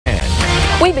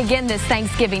We begin this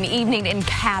Thanksgiving evening in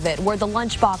Cabot, where the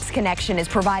Lunchbox Connection is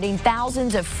providing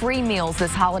thousands of free meals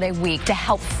this holiday week to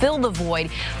help fill the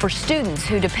void for students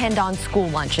who depend on school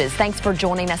lunches. Thanks for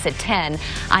joining us at 10.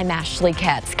 I'm Ashley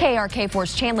Ketz.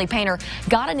 KARK4's Chanley Painter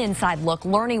got an inside look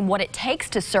learning what it takes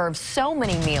to serve so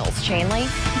many meals. Chanley?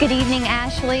 Good evening,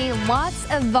 Ashley. Lots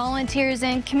of volunteers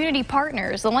and community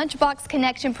partners. The Lunchbox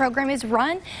Connection program is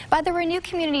run by the Renew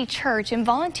Community Church, and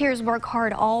volunteers work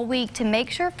hard all week to make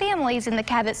sure families in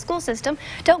the Cabot school system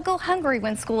don't go hungry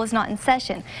when school is not in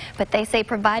session. But they say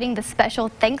providing the special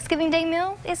Thanksgiving Day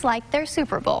meal is like their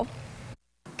Super Bowl.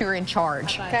 You're in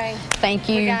charge. Okay. Thank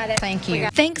you. Thank you.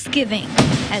 Thanksgiving,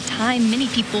 a time many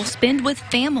people spend with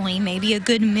family, maybe a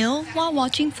good meal while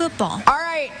watching football. All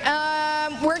right,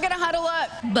 we're going to huddle up.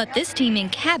 But this team in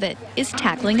Cabot is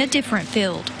tackling a different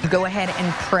field. Go ahead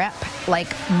and prep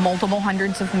like multiple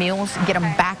hundreds of meals, get them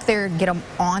back there, get them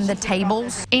on the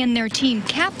tables. And their team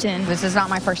captain, This is not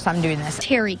my first time doing this.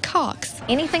 Terry Cox,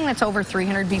 Anything that's over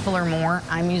 300 people or more,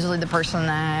 I'm usually the person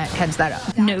that heads that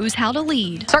up. knows how to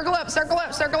lead. Circle up, circle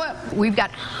up, circle up. We've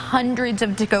got hundreds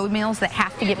of to-go meals that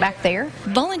have to get back there.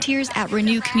 Volunteers at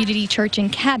Renew Community Church in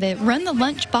Cabot run the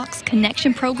Lunchbox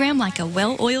Connection program like a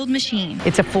well-oiled machine.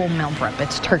 It's a full meal prep.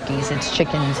 It's turkeys, it's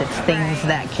chickens, it's things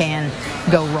that can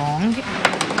go wrong.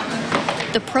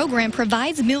 The program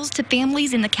provides meals to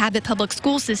families in the Cabot public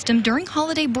school system during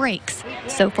holiday breaks.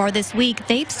 So far this week,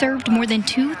 they've served more than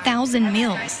 2,000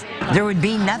 meals. There would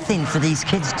be nothing for these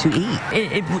kids to eat.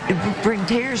 It would bring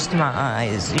tears to my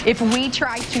eyes. If we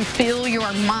try to fill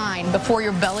your mind before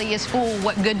your belly is full,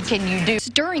 what good can you do?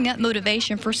 Stirring up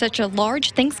motivation for such a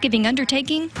large Thanksgiving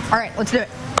undertaking All right, let's do it.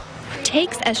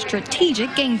 takes a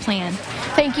strategic game plan.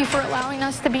 Thank you for allowing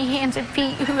us to be hands and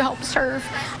feet who help serve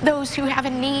those who have a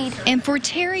need. And for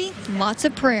Terry, lots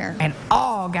of prayer. And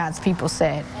all God's people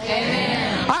said,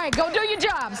 amen. All right, go do your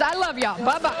jobs. I love y'all.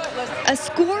 Bye-bye. A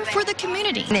score for the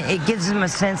community. It gives them a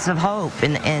sense of hope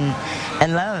and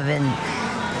love and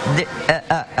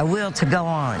a will to go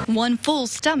on. One full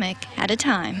stomach at a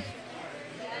time.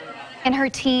 And her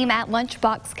team at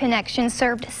Lunchbox Connection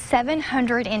served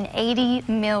 780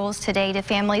 meals today to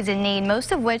families in need,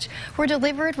 most of which were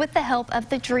delivered with the help of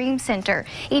the Dream Center.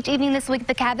 Each evening this week,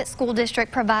 the Cabot School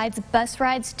District provides bus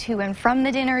rides to and from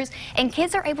the dinners, and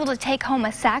kids are able to take home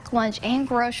a sack lunch and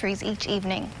groceries each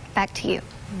evening. Back to you.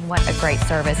 What a great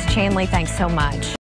service. Chanley, thanks so much.